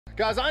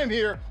Guys, I am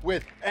here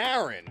with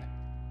Aaron,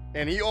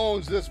 and he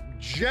owns this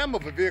gem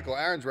of a vehicle.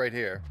 Aaron's right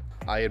here.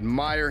 I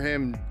admire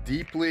him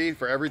deeply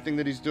for everything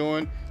that he's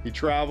doing. He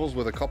travels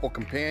with a couple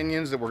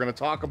companions that we're gonna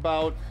talk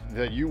about,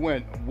 that you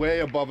went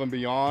way above and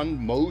beyond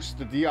most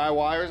the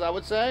DIYers, I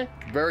would say.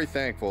 Very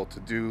thankful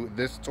to do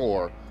this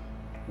tour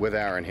with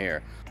Aaron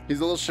here. He's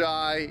a little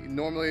shy,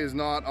 normally is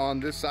not on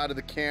this side of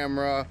the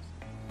camera.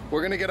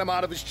 We're gonna get him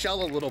out of his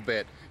shell a little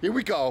bit. Here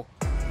we go.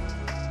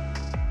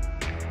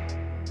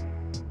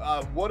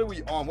 What are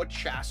we on? What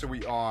chassis are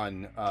we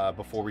on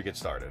before we get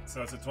started?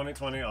 So it's a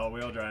 2020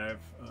 all-wheel drive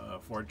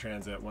Ford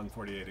Transit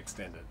 148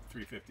 extended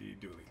 350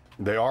 dually.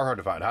 They are hard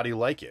to find. How do you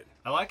like it?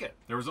 I like it.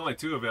 There was only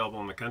 2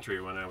 available in the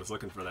country when I was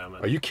looking for them.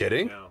 Are you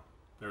kidding? No.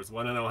 There was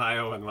 1 in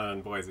Ohio and 1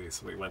 in Boise,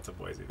 so we went to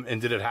Boise.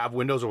 And did it have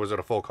windows or was it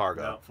a full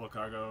cargo? No, full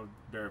cargo,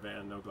 bare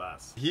van, no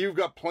glass. You've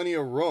got plenty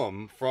of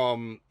room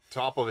from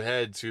top of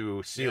head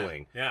to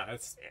ceiling. Yeah,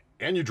 it's...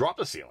 And you dropped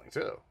the ceiling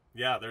too.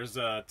 Yeah, there's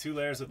 2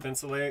 layers of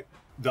Thinsulate,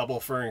 double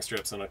furring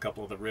strips on a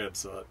couple of the ribs,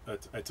 so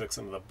I took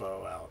some of the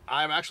bow out.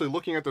 I'm actually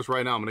looking at this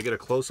right now. I'm gonna get a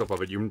close-up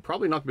of it. You're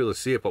probably not gonna be able to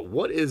see it, but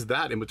what is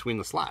that in between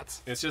the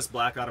slats? It's just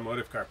black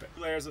automotive carpet.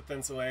 2 layers of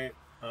Thinsulate,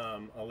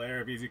 a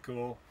layer of Easy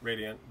Cool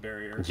radiant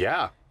barrier.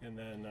 Yeah. And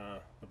then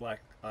the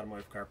black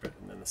automotive carpet,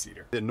 and then the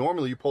cedar. And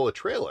normally you pull a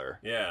trailer.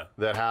 Yeah.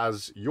 That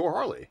has your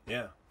Harley.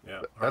 Yeah.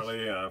 Yeah,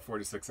 Harley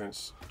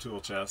 46-inch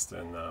tool chest,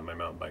 and my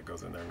mountain bike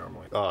goes in there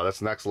normally. Oh,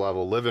 that's next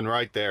level. Living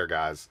right there,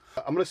 guys.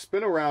 I'm going to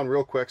spin around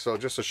real quick, so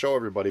just to show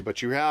everybody,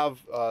 but you have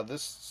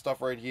this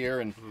stuff right here,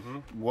 and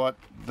what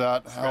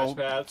that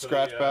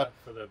scratch pad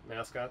for the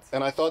mascots.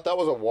 And I thought that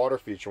was a water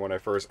feature when I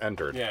first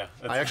entered. Yeah.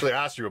 I actually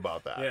asked you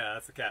about that. Yeah,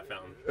 that's a cat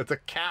fountain. It's a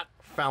cat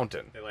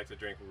fountain. They like to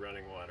drink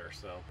running water,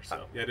 so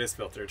yeah, it is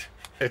filtered.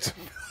 It's,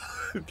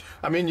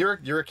 I mean,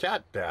 you're a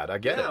cat dad. I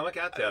get it. Yeah, I'm a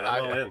cat dad.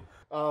 I'm all in.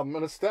 I'm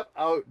going to step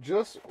out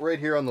just right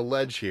here on the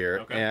ledge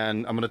here,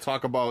 and I'm going to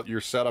talk about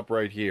your setup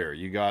right here.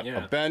 You got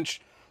a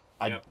bench.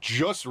 I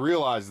just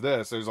realized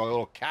this. There's a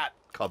little cat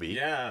cubby.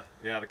 Yeah,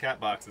 the cat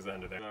box is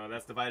under there. So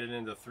that's divided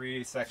into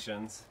 3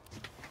 sections.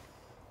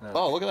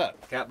 Oh, look at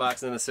that. Cat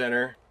box in the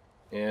center,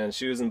 and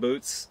shoes and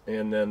boots,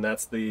 and then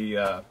that's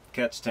the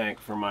catch tank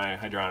for my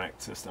hydronic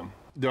system.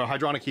 The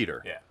hydronic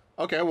heater? Yeah.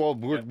 Okay, well,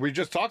 we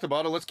just talked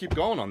about it. Let's keep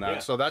going on that. Yeah.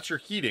 So that's your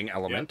heating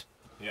element.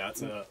 Yeah,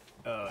 it's a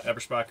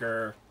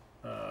Eberspacher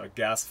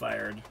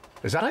gas-fired.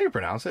 Is that how you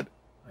pronounce it?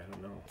 I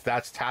don't know.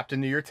 That's tapped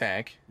into your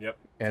tank. Yep.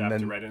 And tapped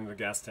then right into the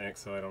gas tank,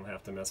 so I don't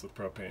have to mess with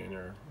propane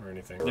or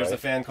anything. Right. There's a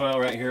fan coil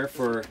right here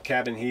for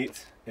cabin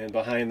heat, and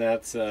behind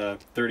that's a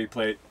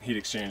 30-plate heat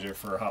exchanger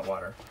for hot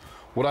water.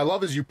 What I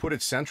love is you put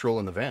it central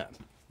in the van.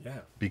 Yeah.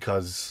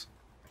 Because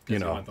you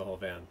know, want the whole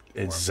van.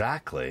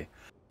 Exactly.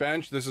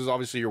 Bench. This is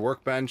obviously your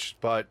workbench,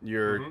 but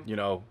you're you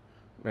know,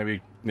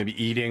 maybe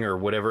eating or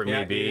whatever it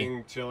may be.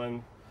 Eating,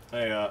 chilling.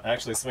 I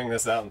actually swing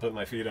this out and put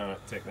my feet on it,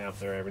 take a nap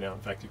there every now.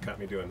 In fact, you caught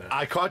me doing that.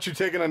 I caught you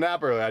taking a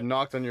nap earlier. I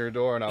knocked on your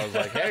door and I was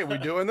like, hey, we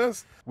doing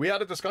this? We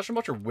had a discussion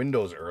about your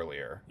windows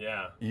earlier.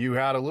 Yeah. You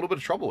had a little bit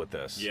of trouble with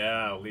this.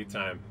 Yeah, lead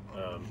time.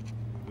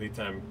 Lead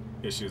time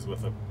issues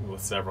with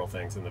several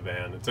things in the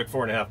van. It took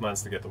 4.5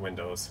 months to get the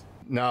windows.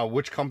 Now,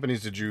 which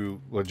companies did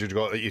you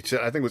go? You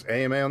said, I think it was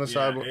AMA on the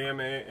side?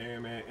 AMA,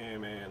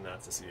 and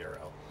that's a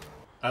CRL.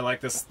 I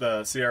like the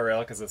CRL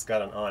because it's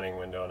got an awning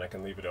window and I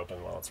can leave it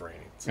open while it's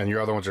raining. So. And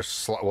your other ones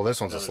are well, this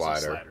one's a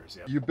slider. Sliders,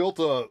 yeah. You built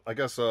I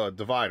guess a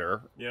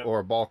divider or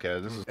a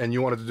bulkhead. And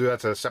you wanted to do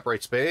that to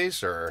separate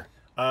space, or?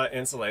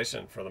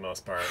 Insulation for the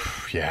most part.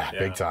 Yeah,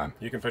 big time.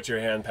 You can put your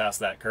hand past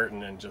that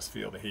curtain and just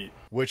feel the heat.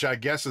 Which I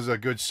guess is a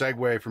good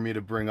segue for me to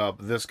bring up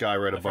this guy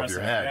right above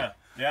your head.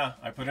 Yeah,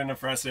 I put in a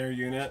fresh air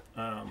unit.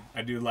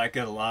 I do like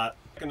it a lot.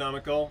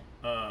 Economical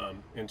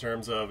in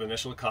terms of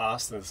initial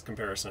cost as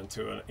comparison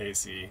to an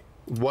AC.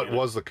 What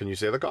was can you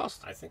say the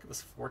cost? I think it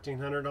was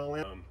 $1,400 all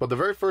in. But the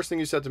very first thing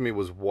you said to me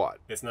was what?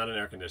 It's not an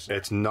air conditioner.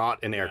 It's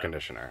not an air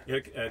conditioner.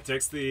 It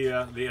takes the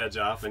edge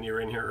off, and you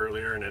were in here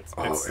earlier, and it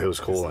was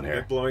cool in here.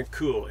 It's blowing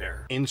cool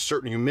air. In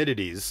certain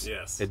humidities,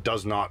 it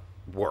does not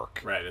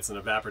work. Right, it's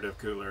an evaporative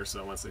cooler,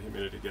 so once the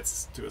humidity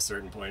gets to a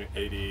certain point,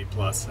 80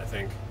 plus, I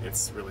think,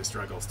 it really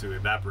struggles to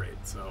evaporate,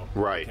 so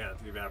it can't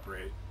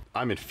evaporate.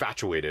 I'm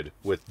infatuated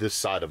with this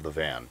side of the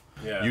van.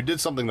 Yeah. You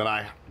did something that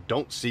I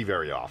don't see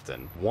very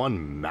often.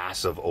 One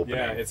massive opening.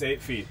 Yeah, it's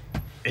 8 feet.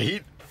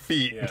 8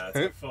 feet? Yeah, it's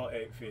a full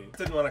 8 feet.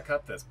 Didn't want to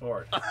cut this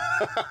board.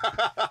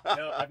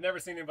 No, I've never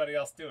seen anybody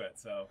else do it,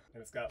 so.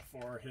 And it's got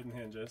 4 hidden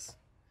hinges.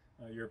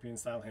 European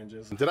style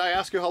hinges. Did I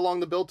ask you how long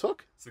the build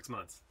took? 6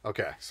 months.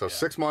 Okay, so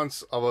 6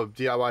 months of a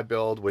DIY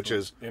build, which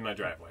is in my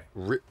driveway.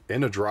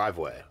 In a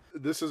driveway.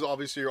 This is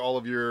obviously all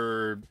of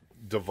your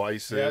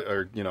devices,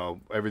 or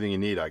everything you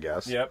need, I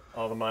guess. Yep,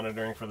 all the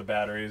monitoring for the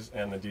batteries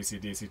and the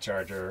DC-DC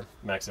charger,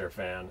 max air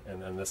fan, and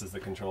then this is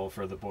the control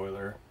for the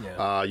boiler.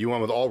 You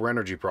went with all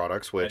Renergy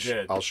products, which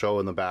I'll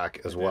show in the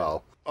back as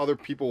well. other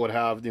people would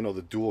have, you know,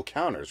 the dual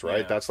counters,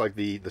 right? Yeah. That's like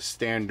the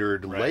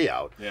standard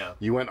layout. Yeah.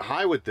 You went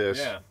high with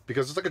this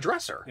because it's like a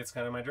dresser. It's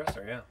kind of my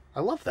dresser, yeah.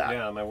 I love that.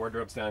 Yeah, my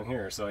wardrobe's down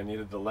here, so I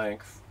needed the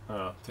length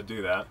to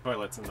do that.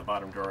 Toilet's in the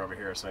bottom drawer over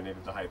here, so I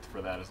needed the height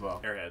for that as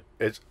well.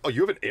 Airhead. Oh,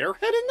 you have an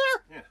airhead in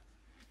there? Yeah.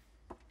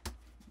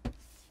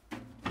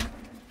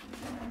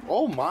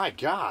 Oh my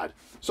God.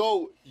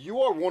 So you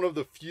are one of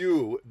the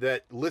few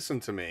that listen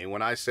to me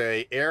when I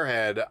say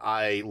airhead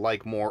I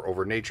like more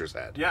over nature's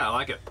head. Yeah, I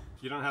like it.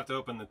 You don't have to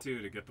open the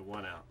 2 to get the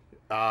 1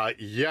 out.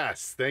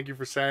 Yes, thank you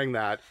for saying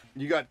that.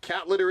 You got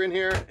cat litter in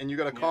here and you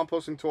got a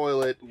composting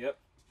toilet. Yep.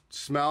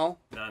 Smell?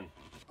 None.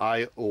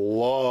 I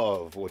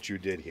love what you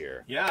did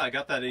here. Yeah, I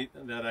got that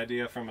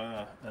idea from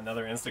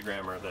another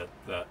Instagrammer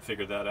that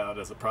figured that out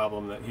as a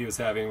problem that he was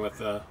having with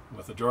the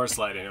drawer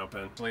sliding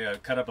open. Actually, I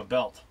cut up a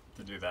belt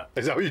to do that.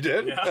 Is that what you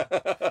did? Yeah.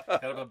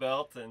 Cut up a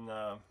belt and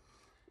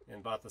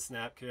bought the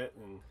snap kit.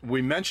 And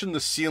we mentioned the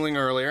ceiling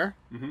earlier.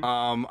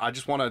 I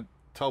just want to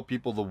tell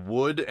people the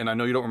wood, and I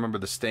know you don't remember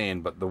the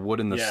stain, but the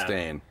wood and the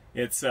stain.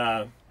 It's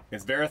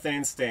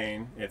varathane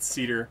stain. It's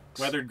cedar,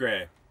 weathered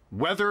gray.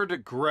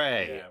 Weathered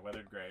gray. Yeah,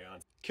 weathered gray on.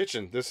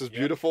 Kitchen. This is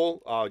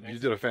beautiful. You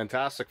did a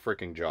fantastic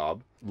freaking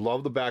job.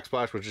 Love the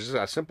backsplash, which is just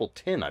a simple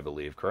tin, I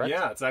believe, correct?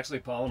 Yeah, it's actually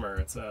polymer.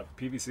 It's a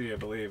PVC, I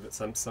believe.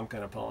 It's some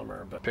kind of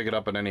polymer. But pick it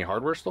up at any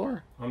hardware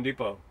store? Home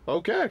Depot.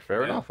 Okay,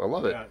 fair enough. I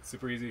love it. Yeah, it's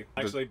super easy.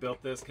 I actually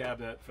built this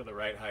cabinet for the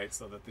right height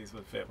so that these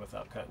would fit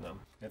without cutting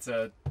them. It's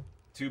a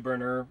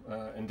 2-burner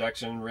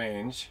induction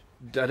range.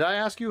 Did I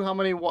ask you how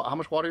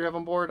much water you have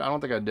on board? I don't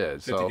think I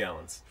did. 50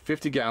 gallons.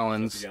 50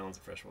 gallons. 50 gallons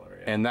of fresh water,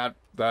 yeah. And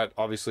that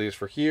obviously is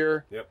for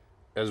here. Yep.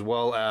 As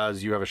well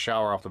as you have a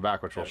shower off the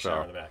back, which we'll show.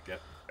 Shower in the back, yep.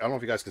 I don't know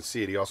if you guys can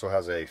see it. He also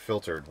has a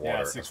filtered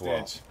water as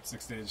well.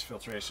 6-stage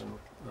filtration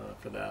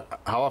for that.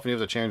 How often do you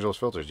have to change those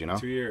filters, do you know?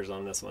 2 years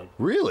on this one.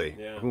 Really?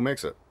 Yeah. Who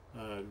makes it?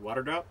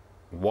 Water drop.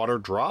 Water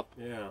drop?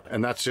 Yeah.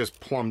 And that's just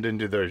plumbed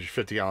into the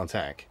 50-gallon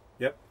tank?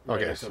 Yep.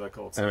 Okay. Right into the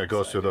cold and it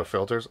goes through the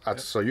filters? Yep.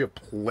 So you have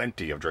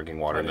plenty of drinking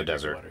water in the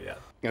desert. Water, yeah.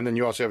 And then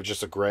you also have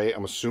just a gray,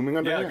 I'm assuming,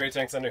 under here? Yeah, gray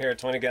tank's under here,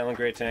 20-gallon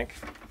gray tank.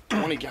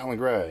 20-gallon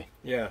gray.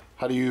 Yeah.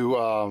 How do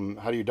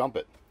you dump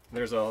it?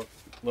 There's a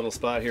little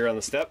spot here on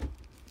the step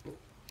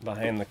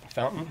behind the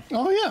fountain.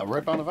 Oh yeah,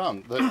 right behind the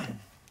fountain.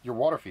 Your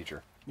water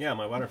feature. Yeah,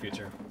 my water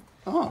feature.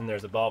 Oh. And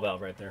there's a ball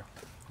valve right there.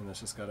 And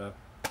it's just got a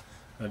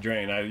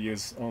drain. I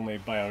use only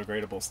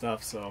biodegradable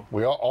stuff, so.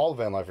 All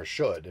van lifers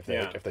should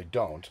if they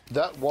don't.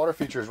 That water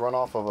feature is run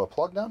off of a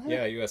plug down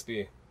here? Yeah,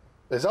 USB.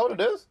 Is that what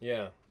it is?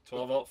 Yeah.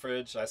 12-volt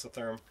fridge,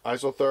 isotherm.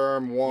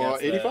 Isotherm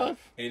 185?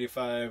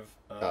 85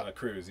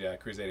 cruise, yeah,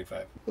 cruise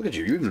 85. Look at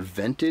you, you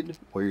invented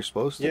what you're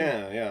supposed to.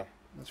 Yeah.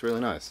 That's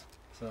really nice.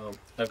 So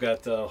I've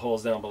got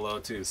holes down below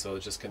too, so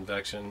it's just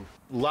convection.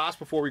 Last,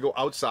 before we go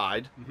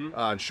outside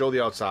and show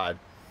the outside,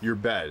 your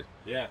bed.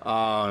 Yeah.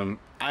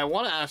 I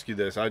want to ask you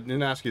this. I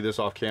didn't ask you this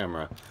off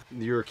camera.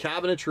 Your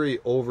cabinetry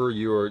over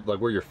your,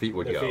 like where your feet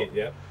would go. Feet,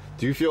 yep.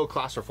 Do you feel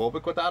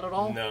claustrophobic with that at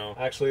all? No.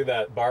 Actually,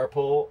 that bar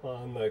pull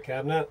on the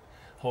cabinet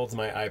holds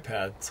my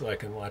iPad so I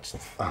can watch.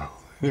 Oh,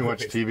 you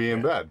watch TV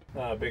in bed.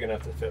 Big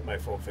enough to fit my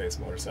full face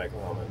motorcycle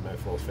helmet and my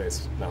full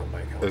face mountain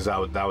bike helmet. Is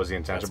that was the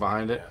intention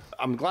behind it? Yeah.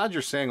 I'm glad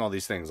you're saying all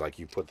these things. Like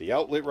you put the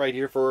outlet right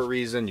here for a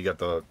reason. You got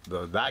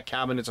that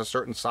cabinet's a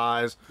certain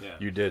size. Yeah.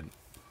 You did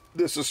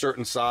this a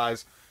certain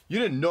size. You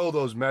didn't know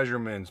those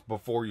measurements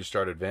before you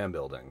started van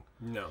building.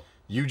 No.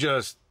 You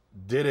just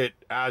did it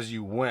as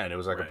you went. It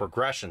was like a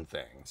progression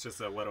thing. It's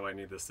just what do I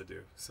need this to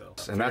do? So and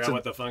figure that's out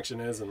what the function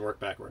is and work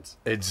backwards.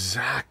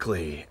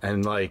 Exactly.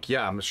 And like,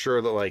 yeah, I'm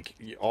sure that like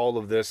all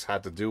of this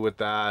had to do with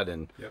that,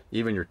 and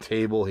even your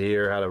table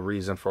here had a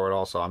reason for it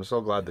also. I'm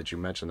so glad that you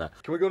mentioned that.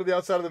 Can we go to the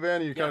outside of the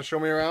van and you kind of show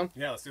me around?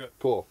 Yeah, let's do it.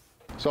 Cool.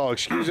 So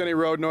excuse any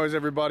road noise,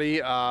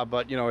 everybody,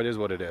 but you know, it is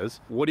what it is.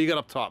 What do you got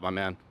up top, my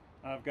man?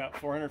 I've got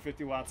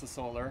 450 watts of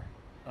solar.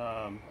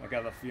 I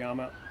got a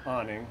Fiamma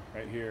awning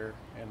right here,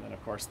 and then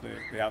of course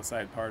the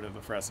outside part of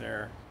the Fresh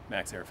Air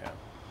Max Air fan.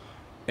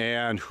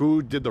 And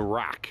who did the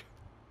rack?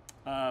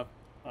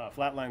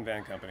 Flatline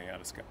Van Company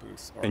out of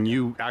Scappoose. And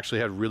you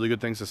actually had really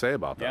good things to say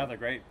about that. Yeah, they're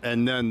great.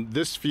 And then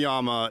this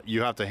Fiamma,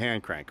 you have to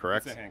hand crank,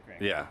 correct? It's a hand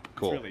crank. Yeah,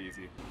 cool. It's really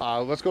easy.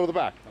 Let's go to the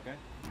back. Okay.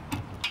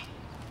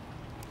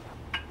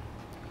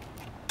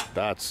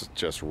 That's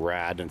just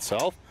rad in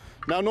itself.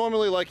 Now,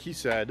 normally, like he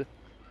said,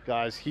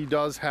 guys, he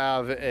does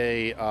have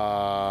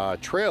a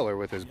trailer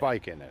with his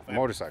bike in it,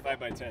 motorcycle.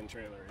 5x10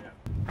 trailer,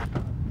 yeah.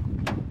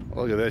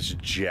 Look at this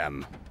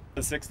gem.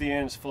 The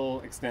 60-inch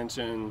full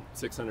extension,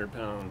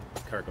 600-pound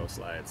cargo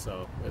slide,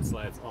 so it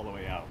slides all the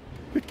way out.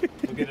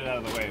 We'll get it out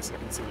of the way so I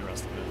can see the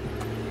rest of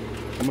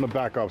it. I'm gonna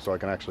back up so I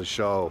can actually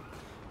show,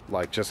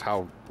 like, just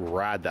how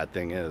rad that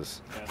thing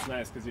is. Yeah, it's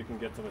nice because you can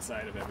get to the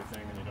side of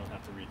everything and you don't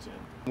have to reach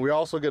in. We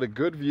also get a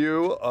good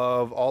view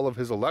of all of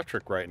his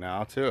electric right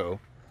now, too,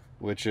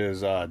 which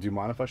is, do you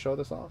mind if I show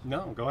this off?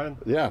 No, go ahead.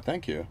 Yeah,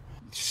 thank you.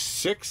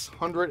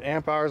 600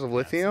 amp hours of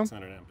lithium.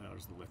 600 amp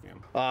hours of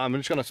lithium. I'm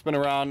just gonna spin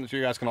around so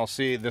you guys can all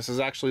see. This is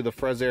actually the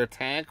Fresh Air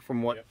tank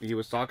from what he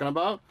was talking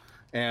about.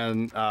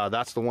 And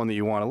that's the one that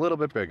you want a little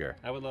bit bigger.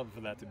 I would love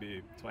for that to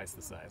be twice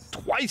the size.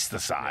 Twice the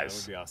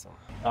size? Yeah, that would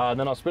be awesome.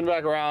 Then I'll spin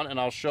back around and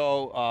I'll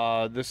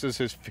show, this is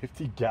his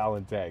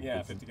 50-gallon tank.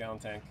 Yeah, 50-gallon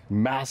tank.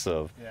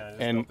 Massive. Yeah, I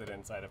just built it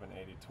inside of an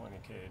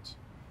 80/20 cage.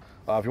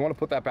 If you want to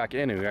put that back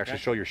in and actually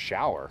show your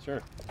shower.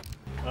 Sure.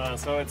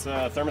 So it's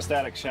a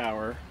thermostatic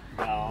shower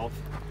valve.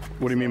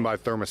 What do you mean by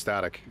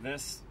thermostatic?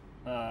 This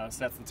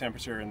sets the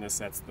temperature and this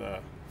sets the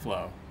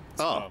flow.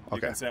 So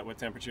you can set what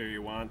temperature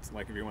you want.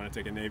 Like if you want to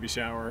take a Navy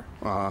shower,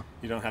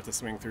 you don't have to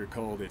swing through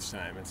cold each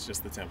time. It's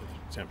just the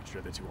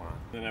temperature that you want.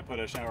 Then I put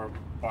a shower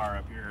bar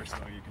up here so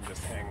you can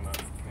just hang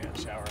the hand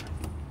shower.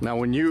 Now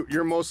when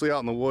you're mostly out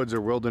in the woods or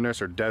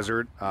wilderness or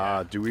desert,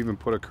 do we even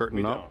put a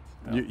curtain up? Don't.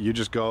 No. You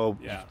just go,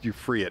 you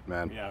free it,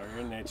 man. Yeah, we're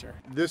in nature.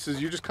 This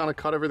is, you just kind of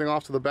cut everything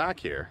off to the back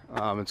here.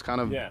 It's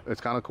kind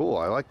of cool.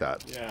 I like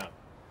that. Yeah.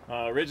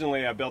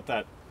 Originally I built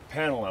that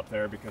panel up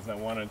there because I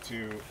wanted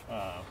to,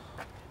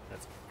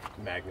 that's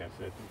magnet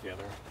fit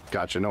together.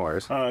 Gotcha, no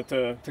worries.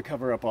 To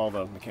cover up all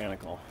the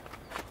mechanical.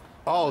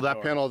 Oh,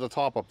 that panel at the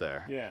top up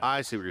there. Yeah.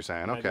 I see what you're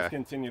saying, okay. I just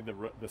continued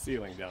the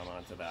ceiling down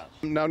onto that.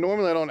 Now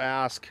normally I don't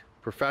ask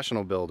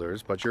professional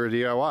builders, but you're a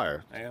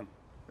DIYer. I am.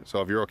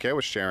 So if you're okay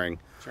with sharing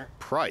Sure.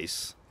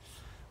 price.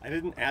 I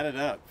didn't add it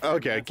up.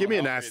 Okay, give me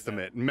an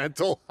estimate.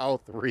 Mental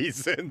health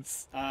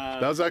reasons.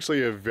 That was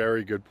actually a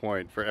very good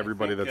point for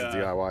everybody that's a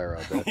DIYer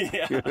out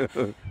there.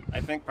 Yeah.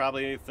 I think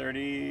probably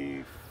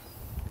 35.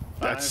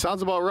 That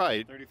sounds about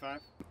right.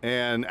 35.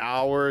 And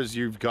hours,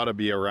 you've got to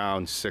be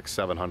around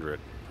 600-700.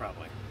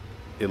 Probably.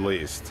 At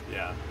least.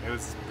 Yeah, it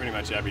was pretty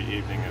much every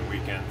evening and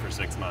weekend for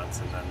 6 months,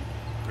 and then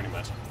pretty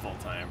much full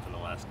time for the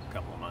last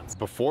couple of months.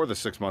 Before the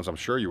 6 months, I'm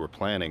sure you were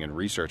planning and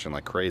researching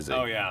like crazy.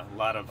 Oh yeah, a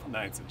lot of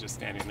nights of just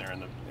standing there in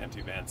the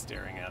empty van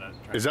staring at it.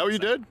 Is that what you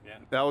did? Yeah.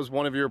 That was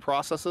one of your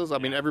processes? I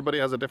mean, everybody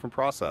has a different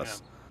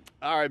process.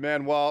 Yeah. All right,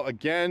 man. Well,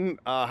 again,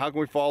 how can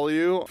we follow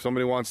you? If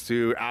somebody wants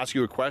to ask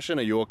you a question,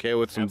 are you okay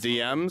with some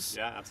DMs?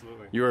 Yeah,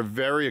 absolutely. You're a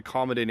very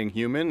accommodating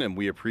human, and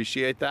we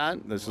appreciate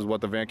that. This is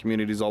what the van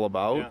community is all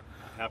about. Yeah.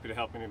 Happy to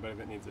help anybody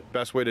that needs it.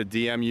 Best way to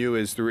DM you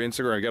is through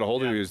Instagram. Get a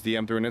hold of you is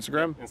DM through an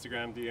Instagram?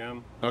 Instagram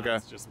DM. Okay.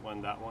 It's just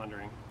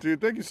one.wandering. Dude,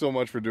 thank you so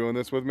much for doing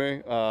this with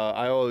me.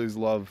 I always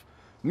love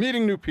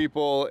meeting new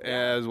people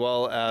as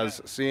well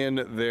as seeing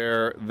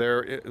their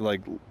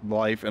like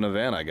life in a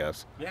van, I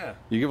guess. Yeah.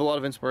 You give a lot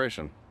of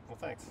inspiration. Well,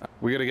 thanks.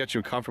 We got to get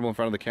you comfortable in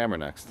front of the camera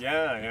next.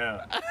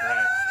 Yeah.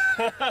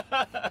 Right.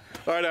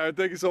 All right, Aaron,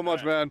 thank you so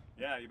much, man.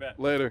 Yeah, you bet.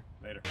 Later.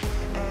 Later.